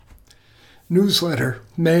Newsletter,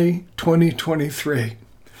 May 2023.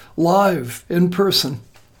 Live, in person.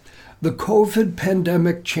 The COVID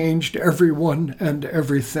pandemic changed everyone and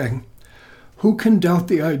everything. Who can doubt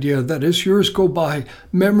the idea that as years go by,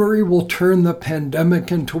 memory will turn the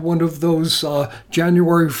pandemic into one of those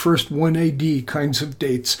January 1st, 1 AD kinds of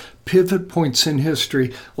dates, pivot points in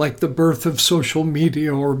history, like the birth of social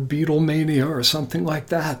media or Beatlemania or something like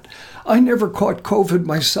that. I never caught COVID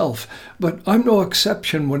myself, but I'm no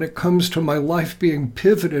exception when it comes to my life being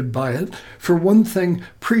pivoted by it. For one thing,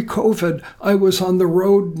 pre-COVID, I was on the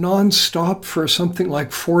road nonstop for something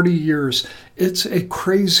like 40 years. It's a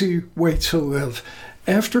crazy way to live.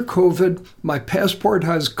 After COVID, my passport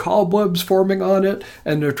has cobwebs forming on it,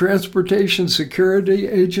 and the Transportation Security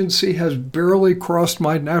Agency has barely crossed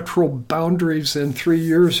my natural boundaries in 3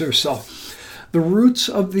 years or so. The roots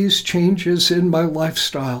of these changes in my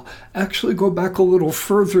lifestyle actually go back a little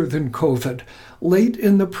further than COVID. Late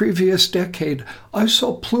in the previous decade, I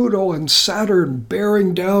saw Pluto and Saturn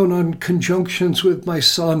bearing down on conjunctions with my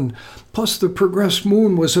sun, plus the progressed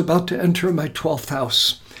moon was about to enter my 12th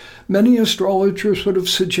house. Many astrologers would have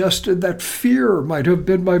suggested that fear might have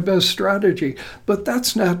been my best strategy, but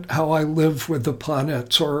that's not how I live with the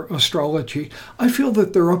planets or astrology. I feel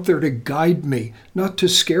that they're up there to guide me, not to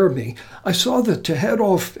scare me. I saw that to head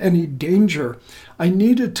off any danger, I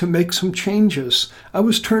needed to make some changes. I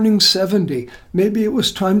was turning 70. Maybe it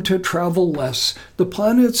was time to travel less. The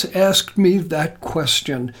planets asked me that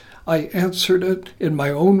question. I answered it in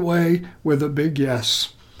my own way with a big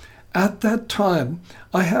yes. At that time,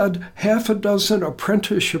 I had half a dozen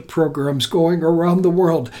apprenticeship programs going around the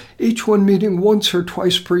world, each one meeting once or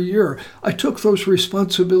twice per year. I took those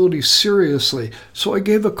responsibilities seriously, so I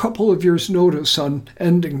gave a couple of years' notice on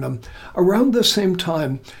ending them. Around the same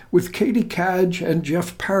time, with Katie Cadge and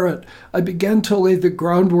Jeff Parrott, I began to lay the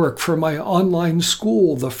groundwork for my online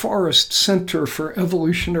school, the Forest Center for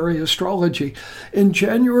Evolutionary Astrology. In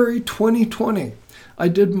January 2020, I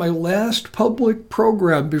did my last public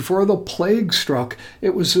program before the plague struck.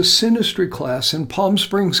 It was a synastry class in Palm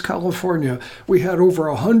Springs, California. We had over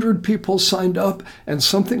 100 people signed up, and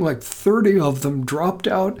something like 30 of them dropped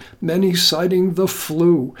out, many citing the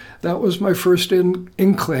flu. That was my first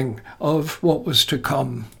inkling of what was to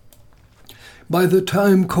come. By the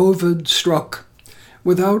time COVID struck,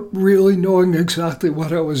 without really knowing exactly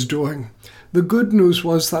what I was doing, the good news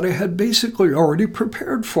was that I had basically already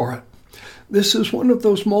prepared for it. This is one of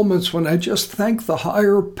those moments when I just thank the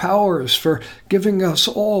higher powers for giving us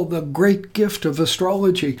all the great gift of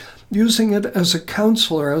astrology. Using it as a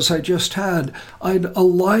counselor, as I just had, I'd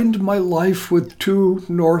aligned my life with two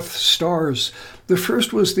north stars. The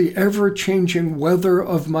first was the ever-changing weather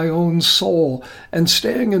of my own soul, and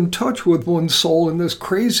staying in touch with one's soul in this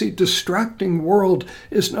crazy, distracting world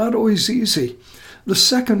is not always easy. The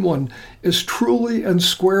second one is truly and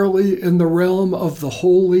squarely in the realm of the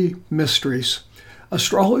holy mysteries.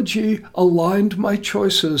 Astrology aligned my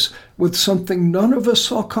choices with something none of us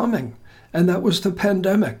saw coming, and that was the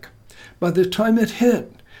pandemic. By the time it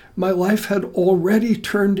hit, my life had already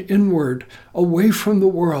turned inward, away from the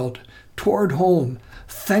world, toward home.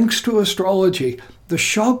 Thanks to astrology, the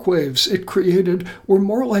shockwaves it created were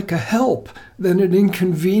more like a help than an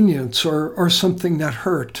inconvenience or something that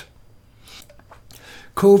hurt.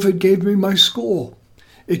 COVID gave me my school.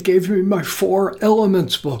 It gave me my 4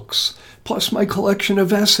 Elements books, plus my collection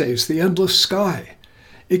of essays, The Endless Sky.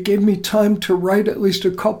 It gave me time to write at least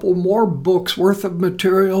a couple more books worth of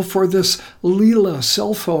material for this Leela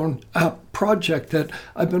cell phone app project that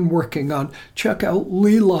I've been working on. Check out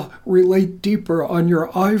Leela Relate Deeper on your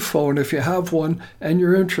iPhone if you have one and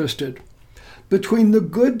you're interested. Between the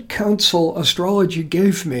good counsel astrology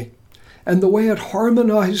gave me and the way it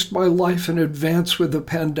harmonized my life in advance with the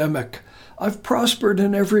pandemic, I've prospered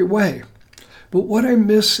in every way. But what I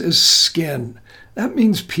miss is skin. That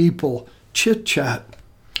means people, chit-chat,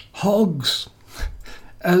 hugs.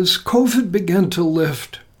 As COVID began to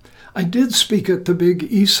lift, I did speak at the big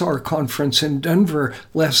ESAR conference in Denver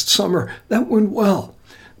last summer. That went well.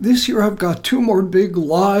 This year I've got 2 more big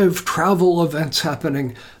live travel events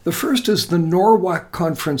happening. The first is the NORWAC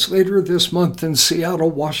conference later this month in Seattle,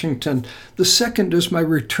 Washington. The second is my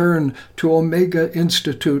return to Omega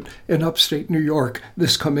Institute in upstate New York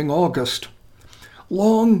this coming August.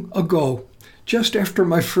 Long ago, just after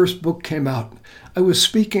my first book came out, I was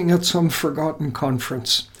speaking at some forgotten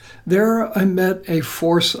conference. There I met a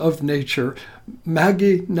force of nature,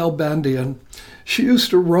 Maggie Nalbandian. She used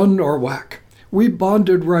to run NORWAC. We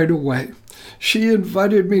bonded right away. She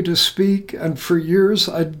invited me to speak, and for years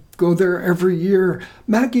I'd go there every year.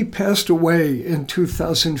 Maggie passed away in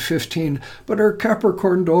 2015, but her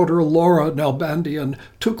Capricorn daughter, Laura Nalbandian,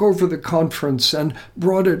 took over the conference and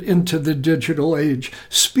brought it into the digital age.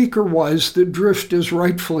 Speaker-wise, the drift is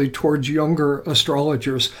rightfully towards younger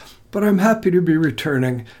astrologers, but I'm happy to be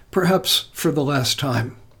returning, perhaps for the last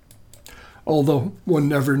time. Although one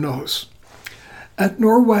never knows. At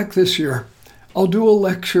NORWAC this year, I'll do a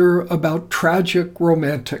lecture about tragic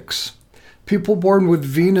romantics, people born with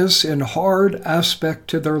Venus in hard aspect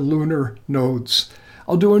to their lunar nodes.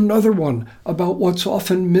 I'll do another one about what's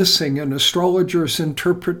often missing in astrologers'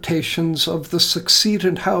 interpretations of the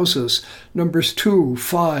succedent houses, numbers 2,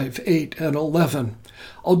 5, 8, and 11.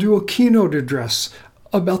 I'll do a keynote address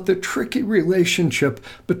about the tricky relationship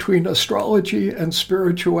between astrology and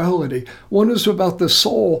spirituality. One is about the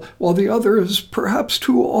soul, while the other is perhaps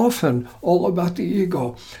too often all about the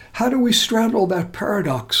ego. How do we straddle that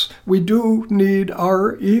paradox? We do need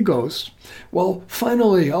our egos. Well,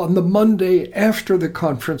 finally, on the Monday after the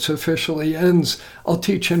conference officially ends, I'll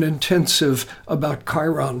teach an intensive about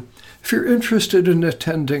Chiron. If you're interested in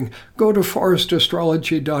attending, go to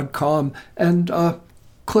forestastrology.com and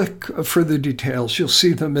click for the details. You'll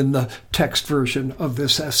see them in the text version of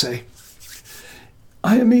this essay.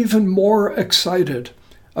 I am even more excited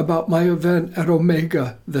about my event at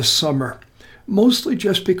Omega this summer, mostly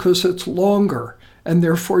just because it's longer and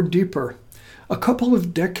therefore deeper. A couple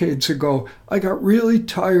of decades ago, I got really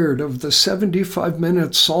tired of the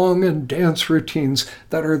 75-minute song and dance routines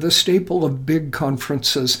that are the staple of big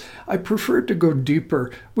conferences. I preferred to go deeper,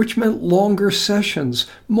 which meant longer sessions,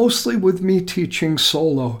 mostly with me teaching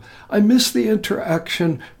solo. I miss the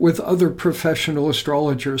interaction with other professional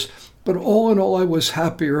astrologers, but all in all, I was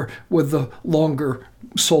happier with the longer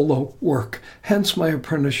solo work, hence my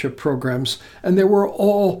apprenticeship programs, and they were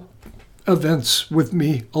all events with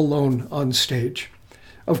me alone on stage.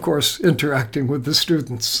 Of course, interacting with the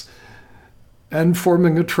students and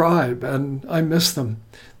forming a tribe, and I miss them.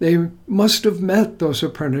 They must have met those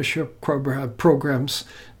apprenticeship programs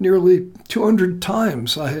nearly 200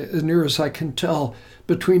 times, as near as I can tell,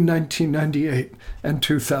 between 1998 and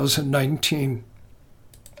 2019.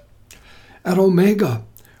 At Omega,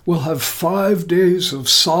 we'll have 5 days of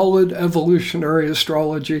solid evolutionary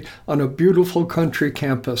astrology on a beautiful country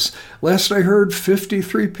campus. Last I heard,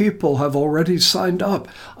 53 people have already signed up.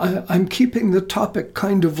 I'm keeping the topic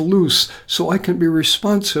kind of loose so I can be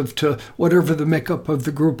responsive to whatever the makeup of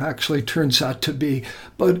the group actually turns out to be.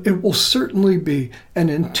 But it will certainly be an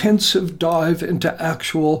intensive dive into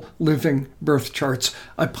actual living birth charts.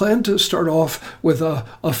 I plan to start off with a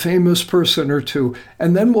famous person or two,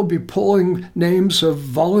 and then we'll be pulling names of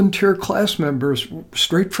volunteer class members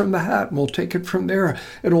straight from the hat, and we'll take it from there.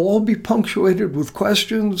 It'll all be punctuated with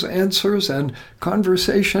questions, answers, and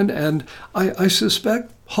conversation, and I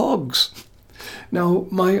suspect hugs. Now,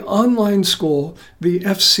 my online school, the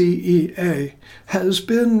FCEA, has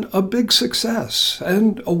been a big success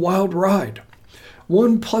and a wild ride.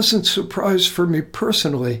 One pleasant surprise for me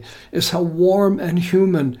personally is how warm and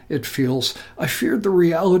human it feels. I feared the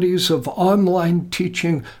realities of online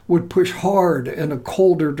teaching would push hard in a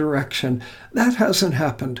colder direction. That hasn't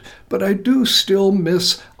happened, but I do still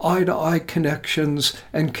miss eye-to-eye connections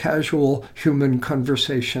and casual human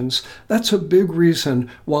conversations. That's a big reason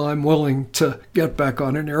why I'm willing to get back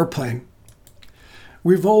on an airplane.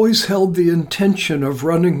 We've always held the intention of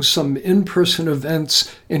running some in-person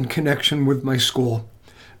events in connection with my school,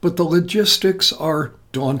 but the logistics are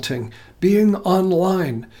daunting. Being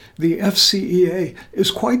online, the FCEA is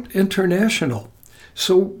quite international.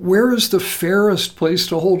 So where is the fairest place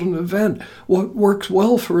to hold an event? What works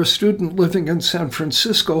well for a student living in San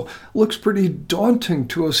Francisco looks pretty daunting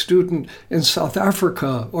to a student in South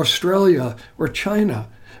Africa, Australia, or China.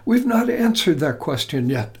 We've not answered that question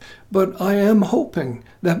yet, but I am hoping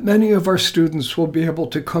that many of our students will be able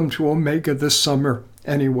to come to Omega this summer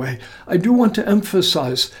anyway. I do want to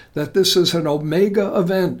emphasize that this is an Omega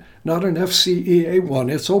event, not an FCEA one.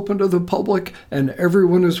 It's open to the public and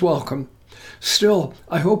everyone is welcome. Still,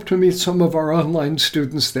 I hope to meet some of our online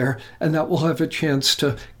students there, and that we'll have a chance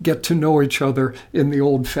to get to know each other in the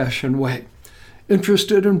old-fashioned way.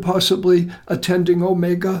 Interested in possibly attending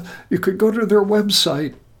Omega? You could go to their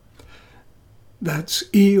website. That's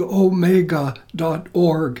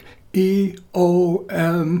eomega.org,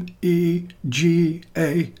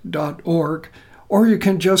 eomega.org, Or you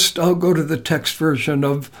can just go to the text version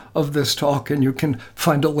of this talk, and you can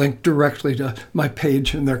find a link directly to my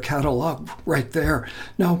page in their catalog right there.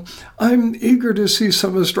 Now, I'm eager to see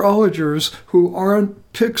some astrologers who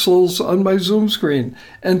aren't pixels on my Zoom screen,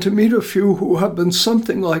 and to meet a few who have been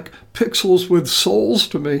something like pixels with souls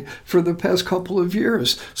to me for the past couple of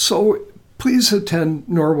years. So please attend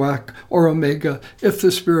NORWAC or Omega if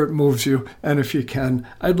the spirit moves you, and if you can.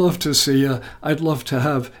 I'd love to see you. I'd love to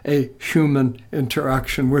have a human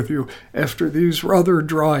interaction with you after these rather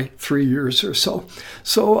dry 3 years or so.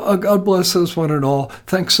 So God bless us one and all.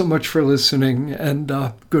 Thanks so much for listening, and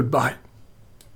goodbye.